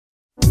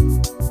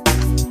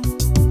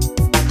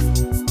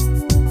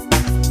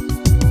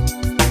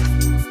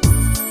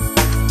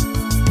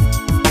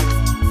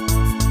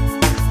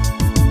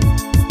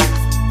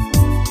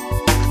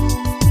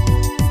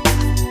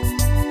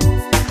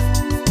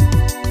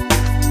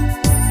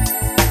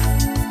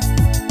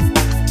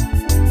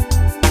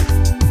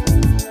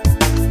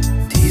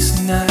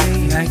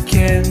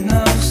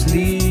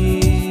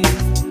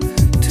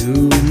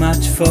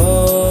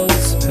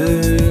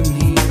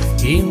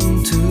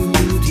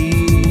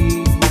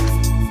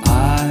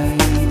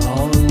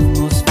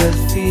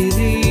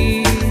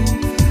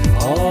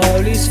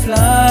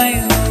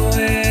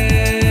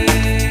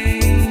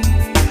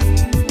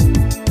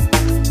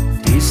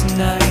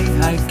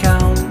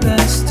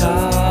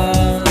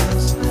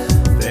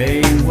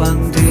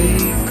one day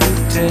could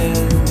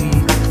tell me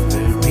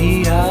where we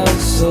are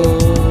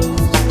souls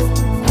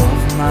of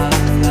my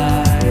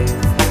life,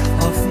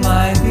 of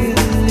my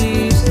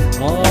beliefs,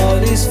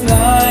 all is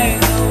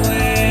flying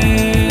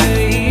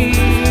away.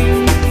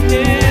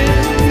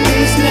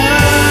 This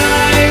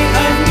night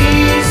I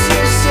miss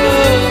you so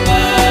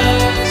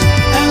much,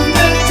 and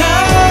the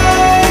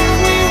time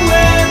we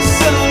went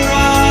so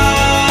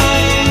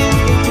right.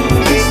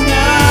 This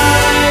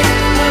night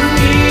I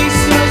miss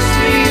your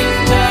sweet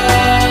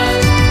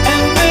touch,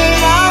 and the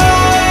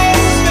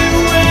eyes that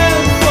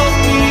went for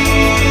me.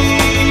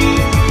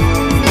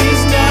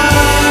 This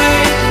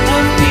night I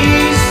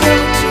miss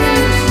your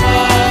true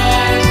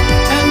smile,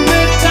 and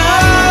the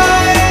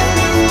time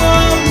we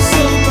were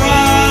so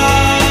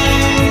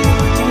bright.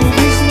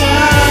 This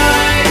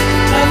night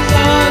I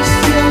lost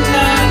your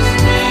last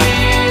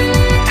name,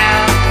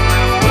 and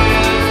the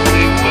words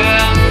they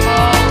went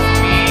for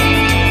me.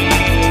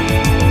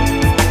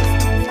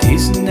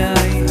 This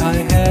night I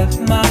have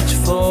much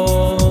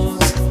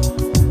fault.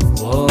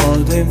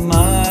 What am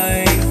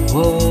I?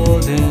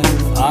 What am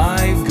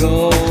I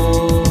got?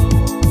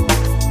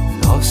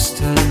 Lost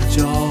a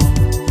job,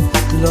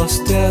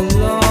 lost a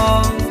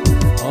love,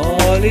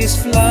 all is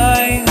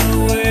flying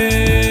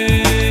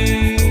away.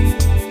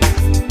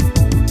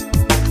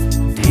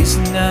 This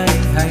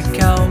night I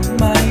count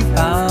my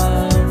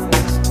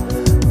pounds,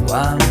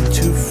 1,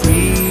 2,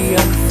 3,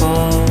 and 4,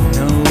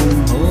 no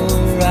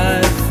more I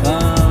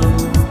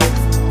found.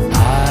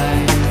 I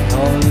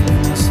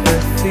almost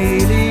have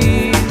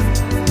feeling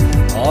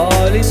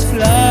all is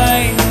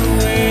flying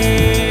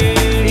away.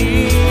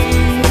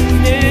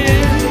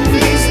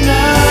 This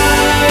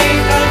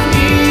night I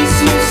miss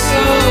you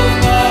so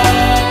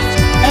much,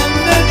 and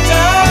the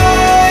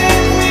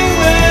time we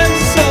went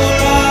so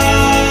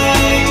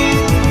right.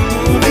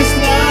 This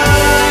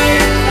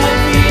night I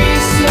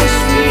miss your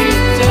sweet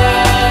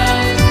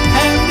touch,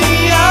 and the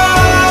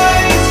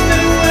eyes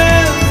that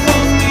went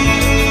for me.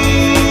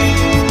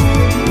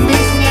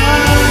 This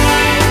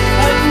night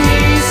I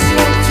miss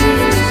your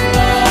true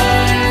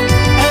smile,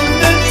 and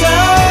the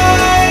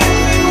time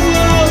we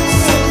were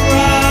so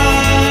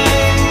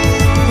bright.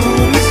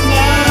 This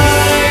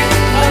night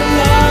I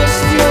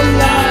lost your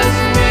last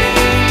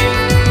name,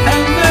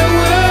 and the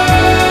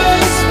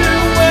words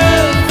that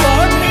went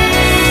for me.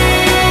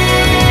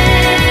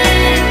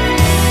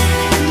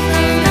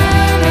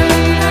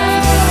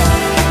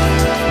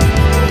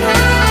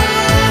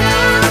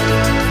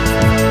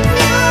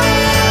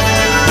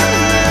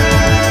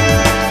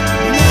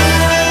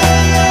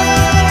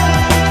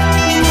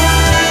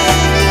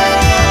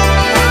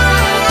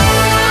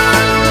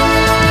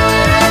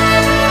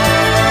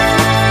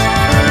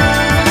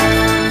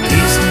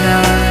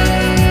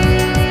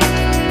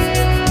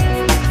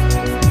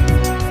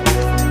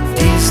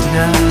 This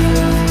night